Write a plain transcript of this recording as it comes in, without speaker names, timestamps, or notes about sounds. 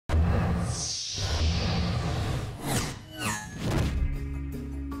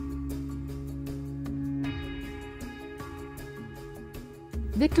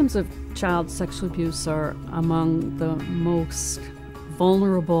Victims of child sexual abuse are among the most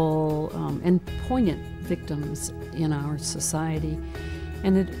vulnerable and poignant victims in our society.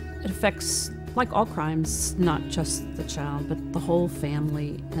 And it affects, like all crimes, not just the child, but the whole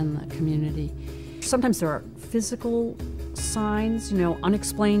family and the community. Sometimes there are physical signs,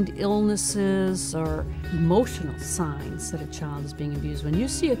 unexplained illnesses or emotional signs that a child is being abused. When you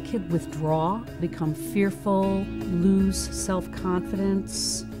see a kid withdraw, become fearful, lose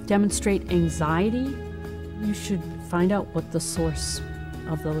self-confidence, demonstrate anxiety, you should find out what the source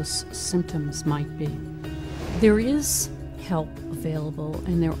of those symptoms might be. There is help available,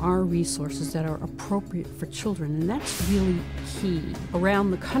 and there are resources that are appropriate for children, and that's really key.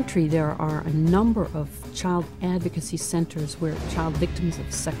 Around the country, there are a number of child advocacy centers where child victims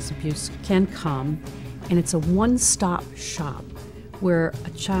of sex abuse can come, and it's a one-stop shop where a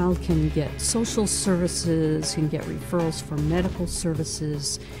child can get social services, can get referrals for medical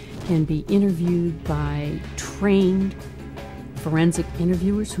services, can be interviewed by trained forensic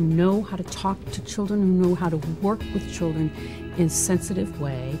interviewers who know how to talk to children, who know how to work with children in a sensitive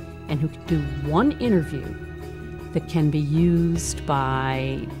way, and who can do one interview that can be used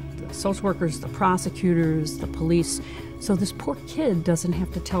by the social workers, the prosecutors, the police, so this poor kid doesn't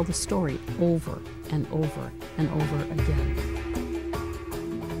have to tell the story over and over and over again.